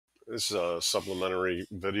This is a supplemental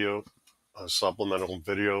video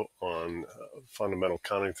on fundamental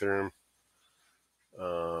counting theorem.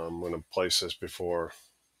 I'm going to place this before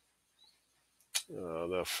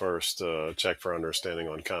the first check for understanding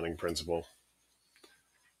on counting principle.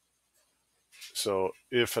 So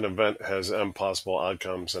if an event has m possible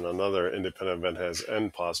outcomes and another independent event has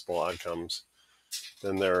n possible outcomes,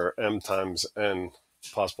 then there are m times n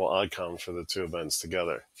possible outcomes for the two events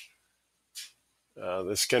together.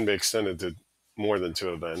 This can be extended to more than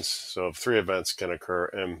two events. So if three events can occur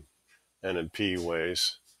m, n, and p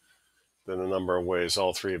ways, then the number of ways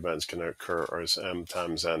all three events can occur is m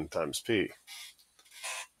times n times p.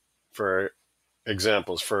 For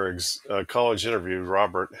examples, for a college interview,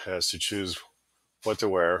 Robert has to choose what to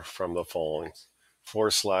wear from the following: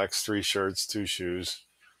 4 slacks, 3 shirts, 2 shoes,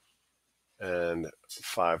 and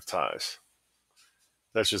 5 ties.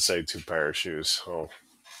 That should say 2 pair of shoes,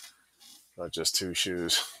 not just 2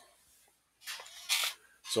 shoes.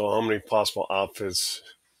 So how many possible outfits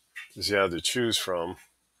does he have to choose from?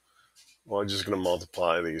 Well, I'm just going to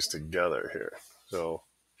multiply these together here. So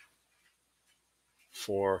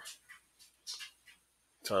 4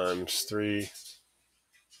 times 3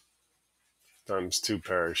 times 2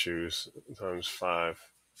 pair of shoes times 5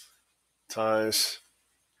 ties.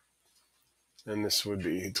 And this would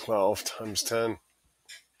be 12 times 10.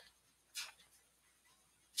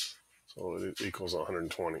 So it equals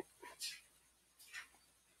 120.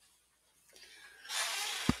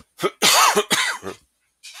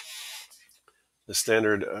 The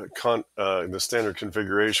standard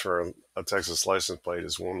configuration for a Texas license plate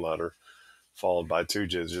is 1 letter, followed by 2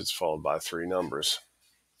 digits, followed by 3 numbers.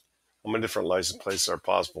 How many different license plates are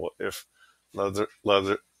possible if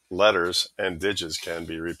letters and digits can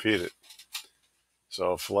be repeated?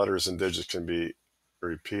 So if letters and digits can be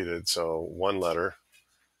repeated, so 1 letter,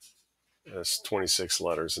 that's 26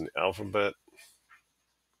 letters in the alphabet,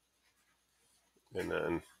 and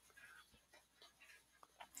then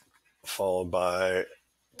followed by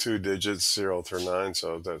 2 digits, 0 through 9,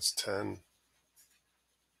 so that's 10.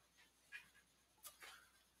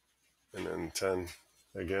 And then 10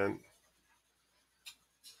 again,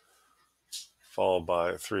 followed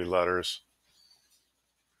by 3 letters.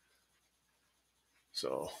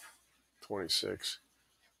 So 26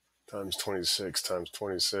 times 26 times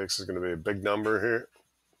 26 is going to be a big number here.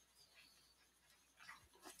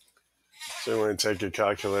 So you're going to take your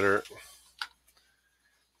calculator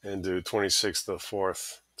and do 26 to the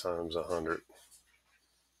 4th times 100.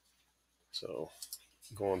 So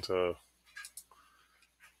going to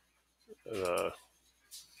the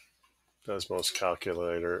Desmos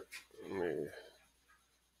calculator. Let me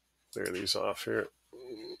clear these off here.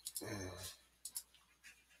 I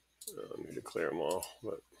need to clear them all,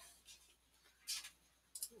 but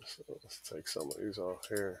so let's take some of these off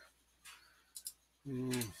here.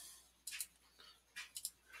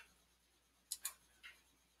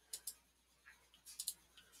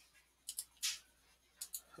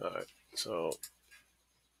 All right, so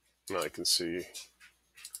now I can see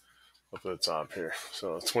up at the top here.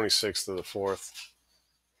 So 26 to the 4th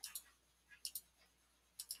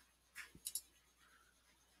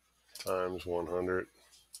times 100.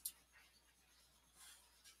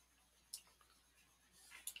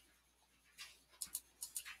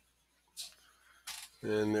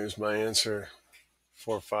 And there's my answer,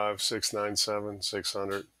 45697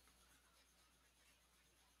 600.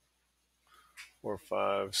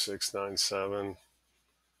 45697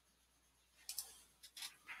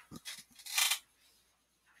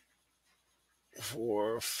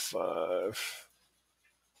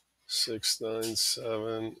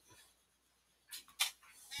 45697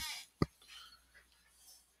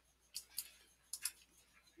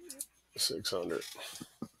 600.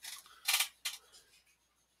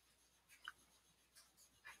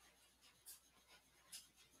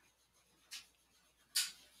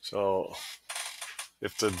 So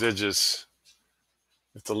if the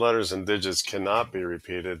letters and digits cannot be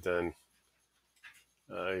repeated, then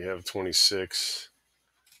you have 26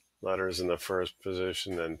 letters in the first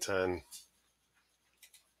position, then 10.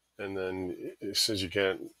 And then since you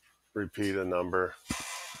can't repeat a number,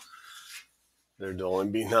 there'd only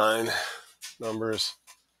be 9 numbers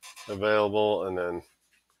available, and then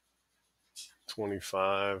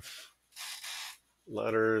 25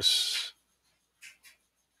 letters,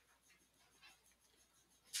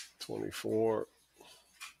 24,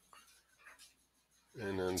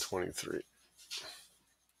 and then 23.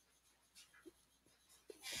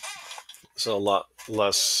 So a lot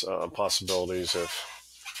less possibilities if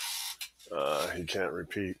he can't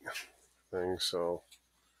repeat things. So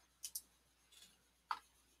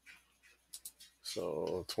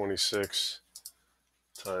So 26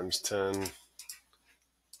 times 10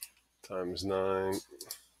 times 9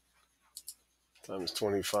 times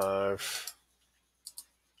 25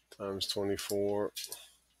 times 24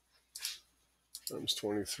 times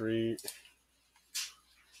 23.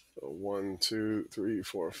 So 1, 2, 3,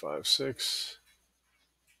 4, 5, 6.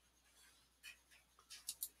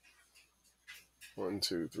 1,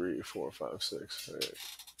 2, 3, 4, 5, 6. All right.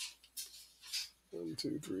 1,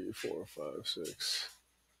 2, 3, 4, 5, 6.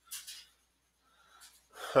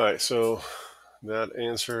 All right, so that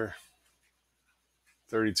answer,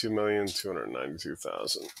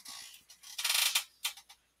 32,292,000.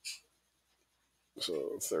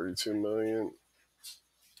 So 32 million.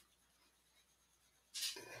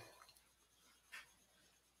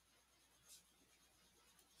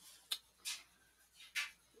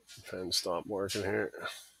 Pen stop working here.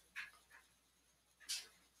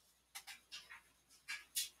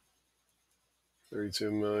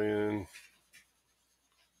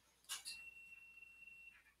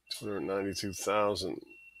 32,292,000.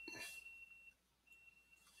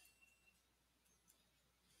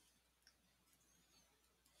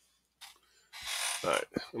 All right,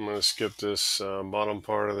 I'm going to skip this bottom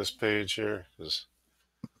part of this page here. Just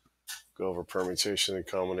go over permutation and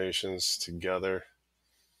combinations together.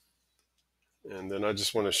 And then I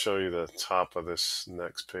just want to show you the top of this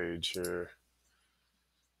next page here,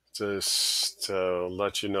 just to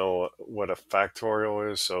let you know what a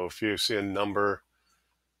factorial is. So if you see a number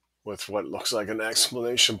with what looks like an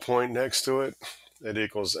exclamation point next to it, it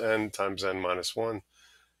equals n times n minus 1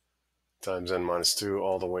 times n minus 2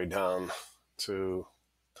 all the way down to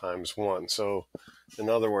times 1. So in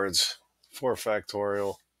other words, 4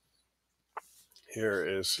 factorial here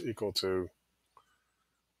is equal to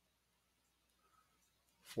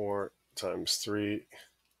 4 times 3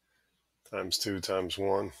 times 2 times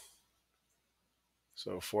 1.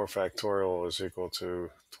 So 4 factorial is equal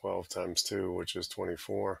to 12 times 2, which is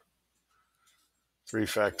 24. 3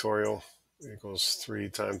 factorial equals 3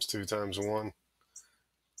 times 2 times 1,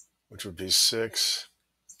 which would be 6.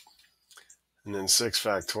 And then 6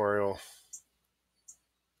 factorial,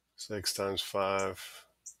 6 times 5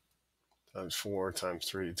 times 4 times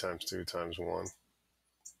 3 times 2 times 1.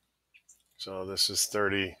 So this is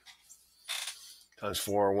 30 times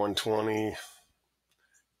 4, 120.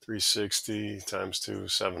 360 times 2,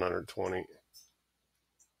 720.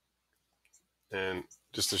 And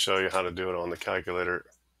just to show you how to do it on the calculator.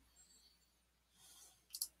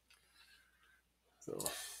 So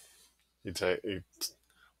you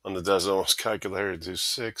on the Desmos calculator, do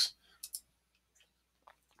 6.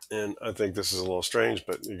 And I think this is a little strange,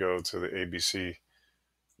 but you go to the ABC,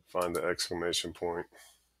 find the exclamation point,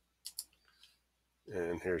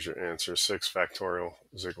 and here's your answer. 6 factorial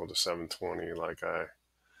is equal to 720, like I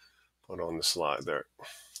put on the slide there.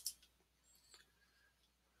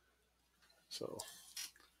 So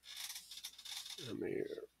let me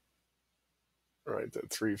write that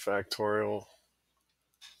 3 factorial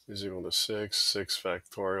is equal to 6. 6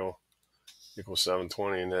 factorial equals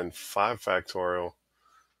 720, and then 5 factorial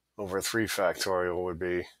over 3 factorial would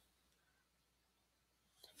be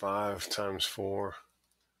 5 times 4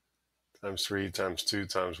 times 3 times 2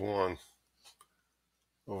 times 1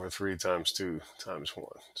 over 3 times 2 times 1.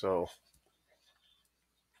 So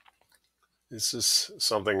this is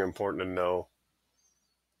something important to know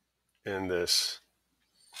in this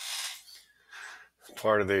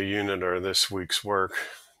part of the unit or this week's work,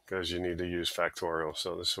 because you need to use factorial.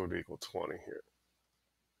 So this would equal 20 here.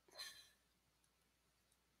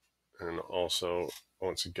 And also,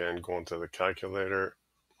 once again, going to the calculator.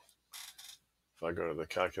 If I go to the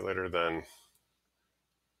calculator, then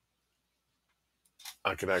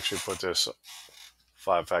I could actually put this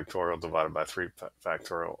 5 factorial divided by 3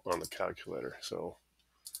 factorial on the calculator. So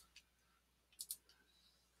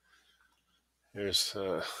here's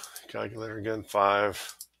the calculator again,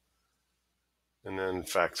 5, and then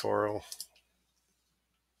factorial.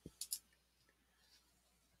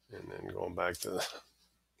 And then going back to the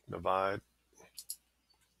divide,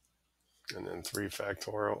 and then 3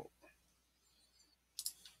 factorial.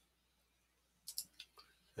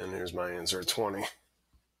 And here's my answer, 20.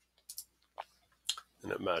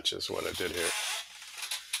 And it matches what I did here.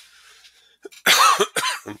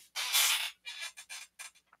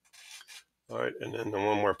 All right, and then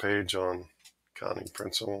one more page on counting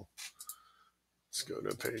principle. Let's go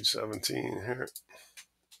to page 17 here.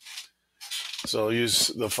 So I'll use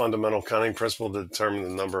the fundamental counting principle to determine the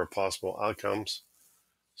number of possible outcomes.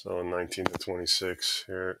 So 19 to 26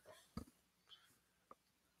 here.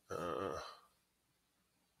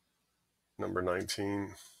 Number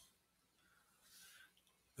 19.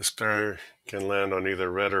 The spinner can land on either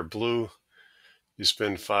red or blue. You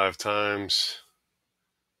spin 5 times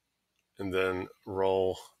and then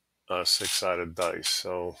roll a 6-sided dice.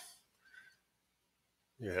 So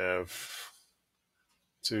you have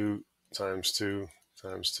 2 times 2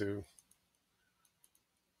 times 2,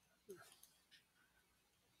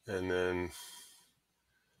 and then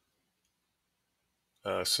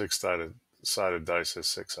 6-sided dice has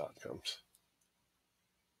 6 outcomes.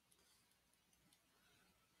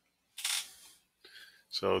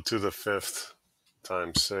 So 2 to the 5th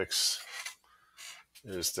times 6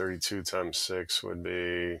 is 32 times 6 would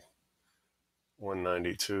be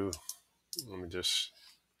 192. Let me just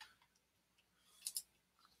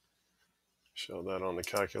show that on the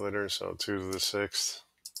calculator. So 2 to the 6th,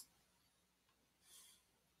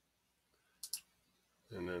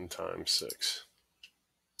 and then times 6.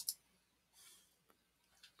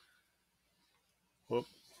 Whoop,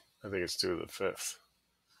 I think it's 2 to the 5th.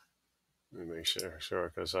 Let me make sure,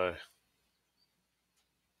 because 2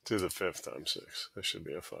 to the 5th times 6. There should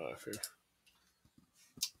be a 5 here.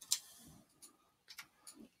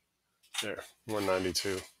 There,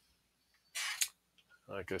 192.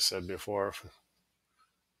 Like I said before, get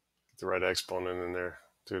the right exponent in there.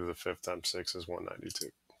 2 to the 5th times 6 is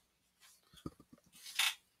 192.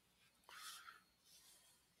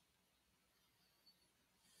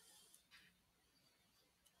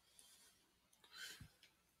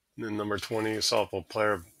 And then number 20, a softball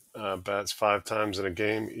player bats 5 times in a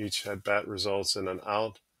game. Each at bat results in an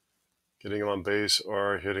out, getting him on base,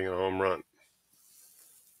 or hitting a home run.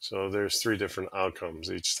 So there's 3 different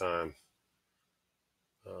outcomes each time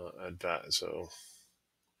at bat. So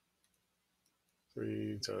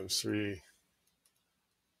 3 times 3.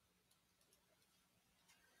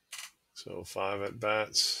 So 5 at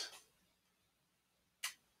bats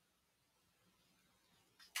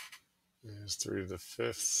is 3 to the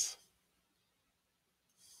 5th.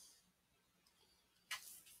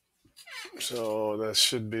 So that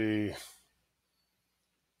should be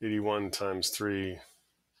 81 times 3,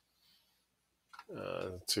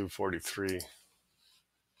 243.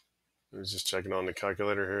 I was just checking on the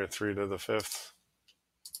calculator here. 3 to the 5th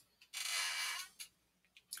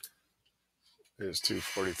is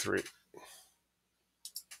 243.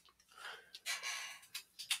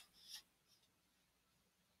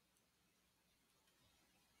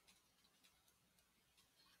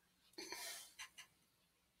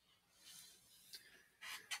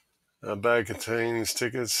 A bag contains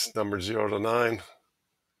tickets numbered 0 to 9.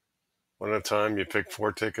 One at a time, you pick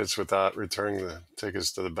 4 tickets without returning the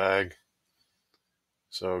tickets to the bag.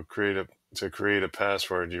 So to create a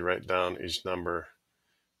password, you write down each number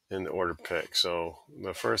in the order pick. So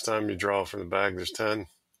the first time you draw from the bag, there's 10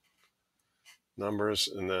 numbers,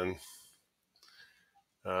 and then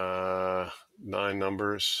 9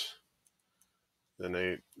 numbers, then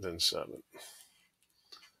 8, then 7.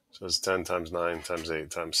 So it's 10 times 9 times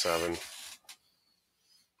 8 times 7,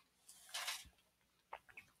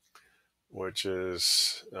 which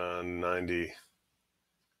is 90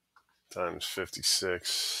 times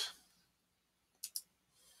 56.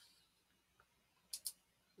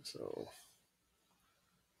 So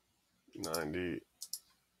 90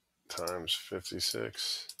 times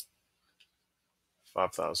 56,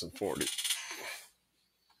 5,040.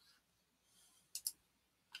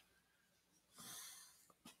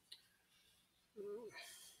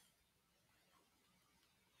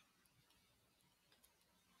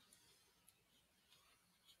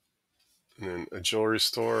 And then a jewelry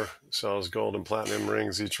store sells gold and platinum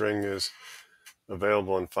rings. Each ring is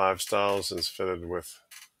available in 5 styles and is fitted with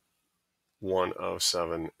 1 of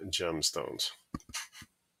 7 gemstones.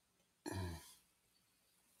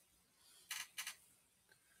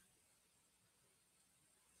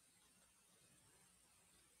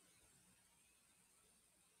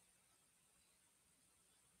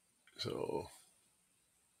 So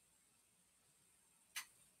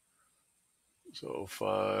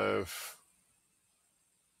 5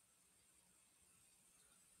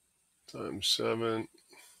 times 7.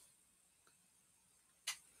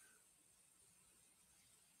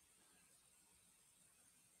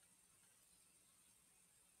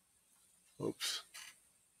 Oops.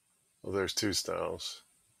 Well, there's 2 styles,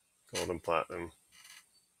 gold and platinum.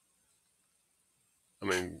 I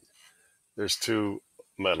mean, there's 2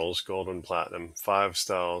 metals, gold and platinum, 5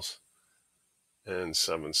 styles, and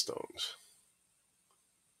 7 stones.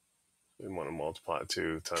 We want to multiply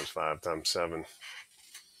 2 times 5 times 7.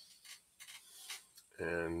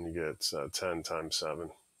 And you get 10 times 7,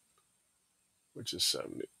 which is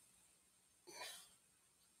 70.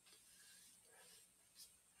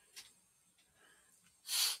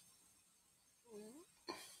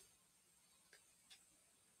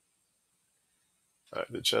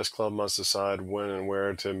 The chess club must decide when and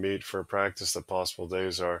where to meet for practice. The possible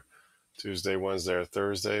days are Tuesday, Wednesday, or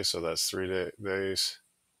Thursday, so that's 3 days.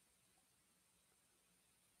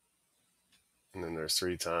 And then there's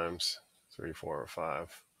 3 times, 3, 4, or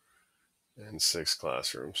 5, and 6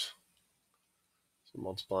 classrooms. So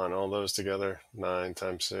multiplying all those together, 9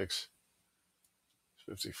 times 6 is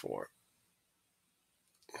 54.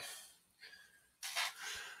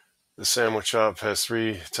 The sandwich shop has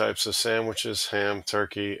 3 types of sandwiches: ham,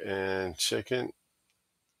 turkey, and chicken.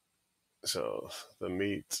 So the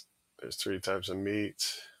meat, there's 3 types of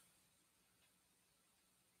meat,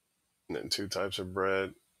 and then 2 types of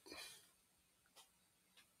bread,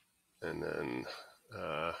 and then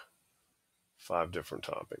 5 different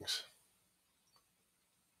toppings.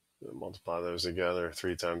 So multiply those together.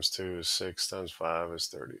 3 times 2 is 6, times 5 is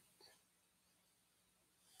 30.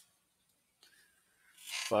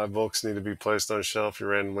 5 books need to be placed on a shelf. You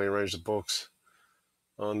randomly arrange the books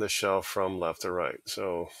on the shelf from left to right.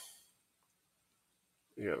 So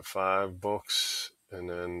you have 5 books, and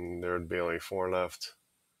then there would be only 4 left,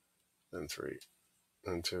 then 3,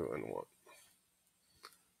 then 2, and 1.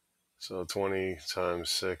 So 20 times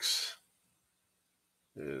 6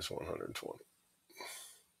 is 120.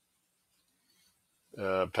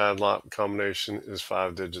 Padlock combination is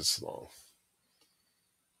 5 digits long.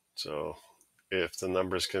 So if the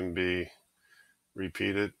numbers can be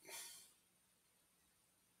repeated,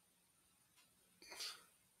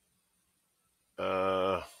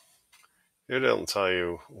 it don't tell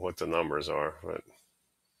you what the numbers are, but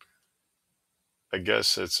I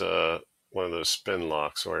guess it's one of those spin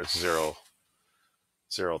locks where it's 0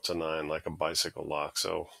 to 9, like a bicycle lock.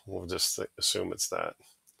 So we'll just assume it's that.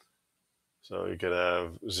 So you could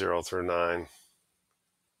have 0 through 9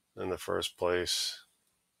 in the first place,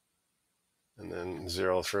 and then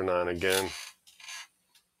 0 through 9 again,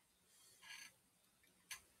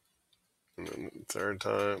 and then third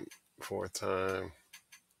time, fourth time,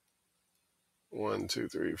 1, 2,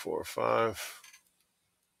 3, 4, 5.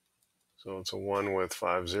 So it's a 1 with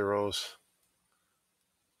 5 zeros.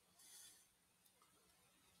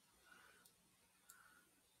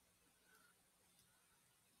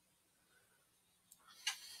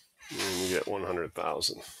 And you get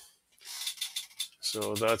 100,000.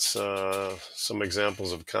 So that's some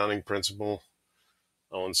examples of counting principle.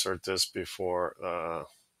 I'll insert this before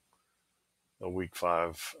a week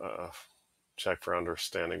 5 check for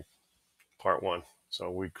understanding part 1. So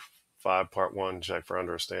week 5 part 1 check for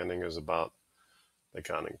understanding is about the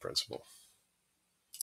counting principle.